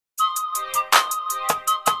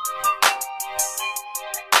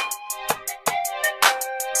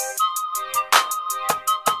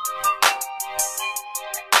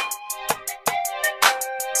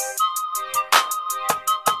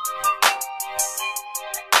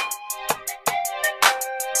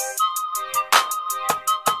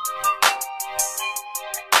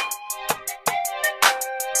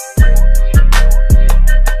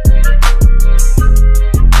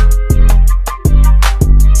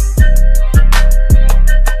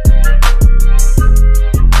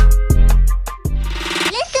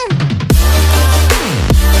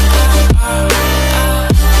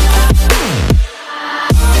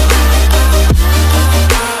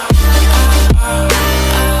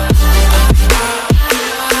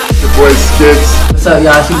boy Skips. What's up,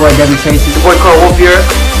 y'all? It's your boy Devin Tracy. It's your boy Carl Wolf here.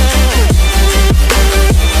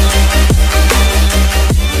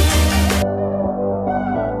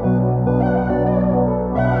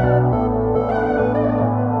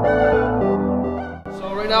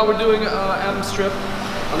 So right now we're doing an M strip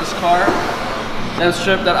on this car. The M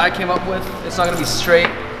strip that I came up with, it's not gonna be straight,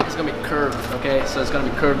 it's gonna be curved, okay? So it's gonna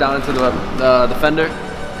be curved down into the fender,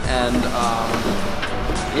 and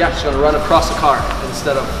yeah, it's gonna run across the car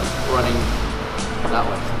instead of running that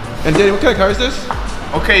way. And Danny, what kind of car is this?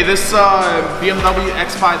 Okay, this BMW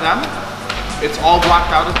X5 M. It's all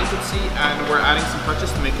blacked out as you can see, and we're adding some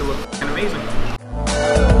touches to make it look amazing.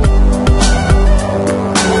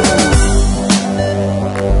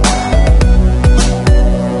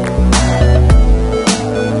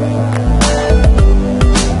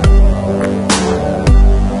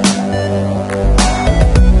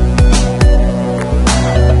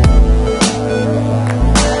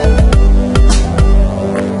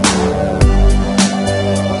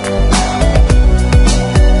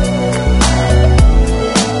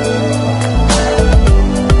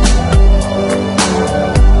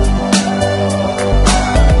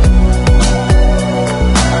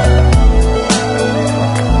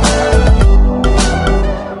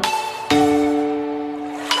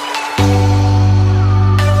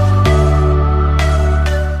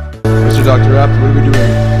 Dr. Wrap, what are we doing?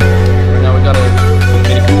 Right now we got a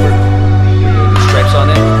Mini Cooper. We're doing the stripes on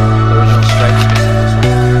it, the original stripes.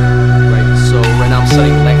 Right, so right now I'm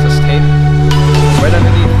setting Nexus tape. Right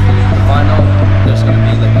underneath the vinyl, there's going to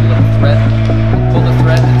be like a little thread. Pull the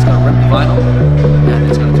thread, and it's going to rip the vinyl, and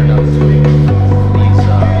it's going to turn out into these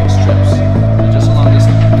strips. So just along this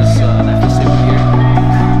Nexus tape here,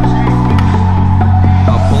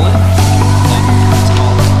 I'll pull it, and it's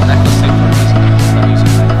called Nexus tape for a reason. I'm using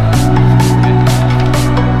it.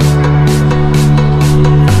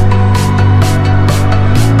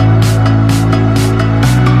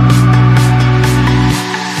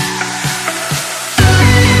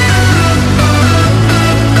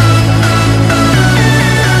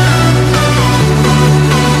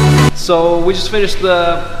 So we just finished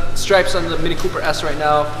the stripes on the Mini Cooper S right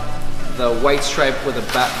now. The white stripe with a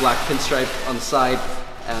black pinstripe on the side,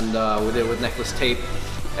 and we did it with necklace tape.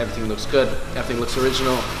 Everything looks good. Everything looks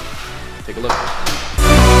original. Take a look.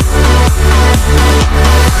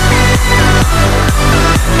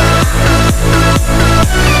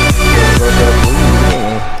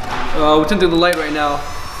 We're tinting the light right now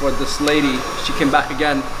for this lady. She came back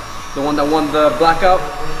again, the one that won the blackout,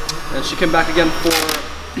 and she came back again for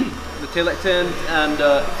the taillight tint and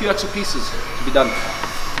a few extra pieces to be done.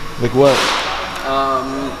 Like what?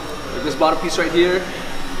 Like this bottom piece right here,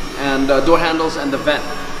 and door handles and the vent.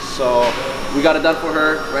 So we got it done for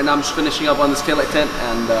her. Right now I'm just finishing up on this taillight tint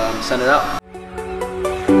and send it out.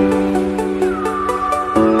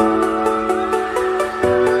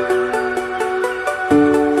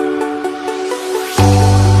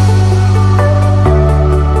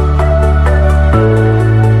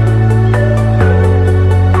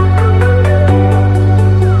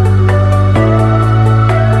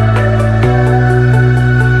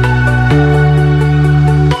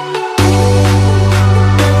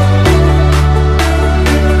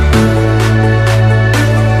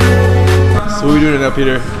 So what are we doing now,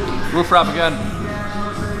 Peter? Roof wrap again.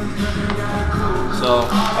 So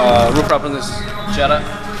roof wrap on this Jetta,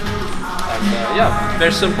 and yeah,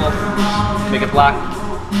 very simple. Just make it black.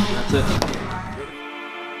 That's it.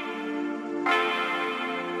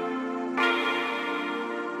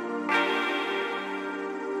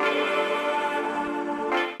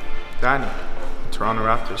 Danny, Toronto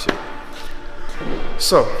Raptors here.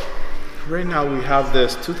 So, right now we have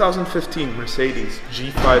this 2015 Mercedes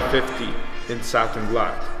G550 in satin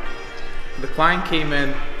black. The client came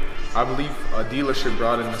in, I believe a dealership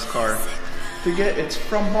brought in this car to get its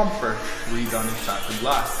front bumper redone in satin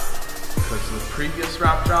black, because the previous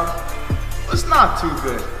wrap job was not too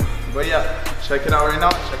good. But yeah, check it out right now,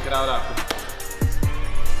 check it out after.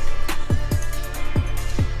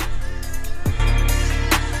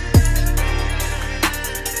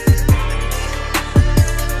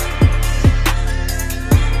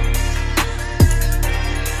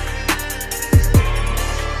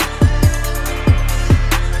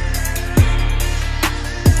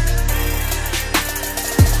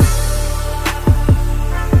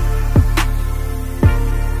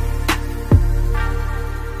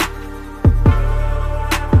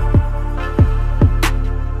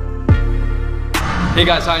 Hey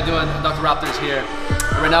guys, how you doing? Dr. Wraptors here.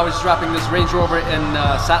 Right now we're just wrapping this Range Rover in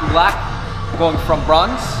satin black, going from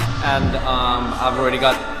bronze, and I've already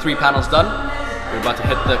got 3 panels done. We're about to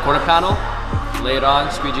hit the quarter panel. lay it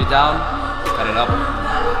on, squeegee it down, cut it up.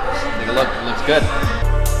 Take a look, it looks good.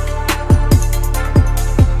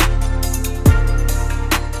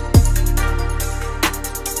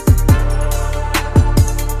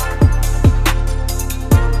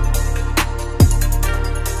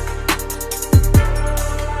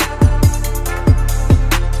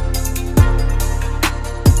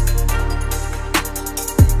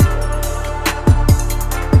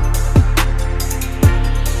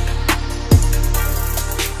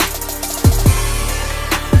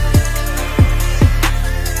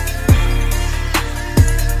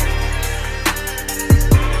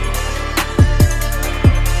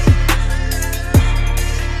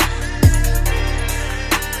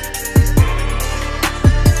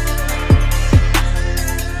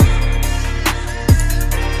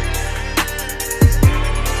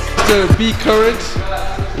 B current.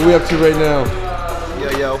 What are we up to right now?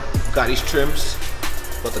 Yo, got these trims,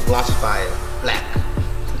 but the glossify it black.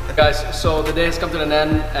 Guys, so the day has come to an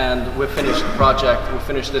end and we've finished the project. We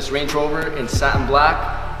finished this Range Rover in satin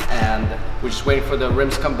black and we're just waiting for the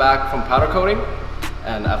rims to come back from powder coating.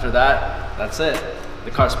 And after that, that's it.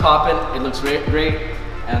 The car's popping, it looks great,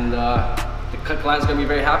 and the client's gonna be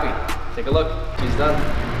very happy. Take a look, she's done.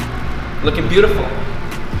 Looking beautiful.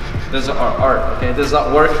 This is our art, okay? This is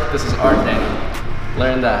not work, this is art, Danny.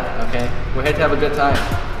 Learn that, okay? We're here to have a good time,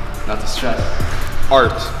 not to stress.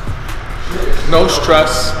 Art. No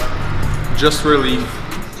stress, just relief.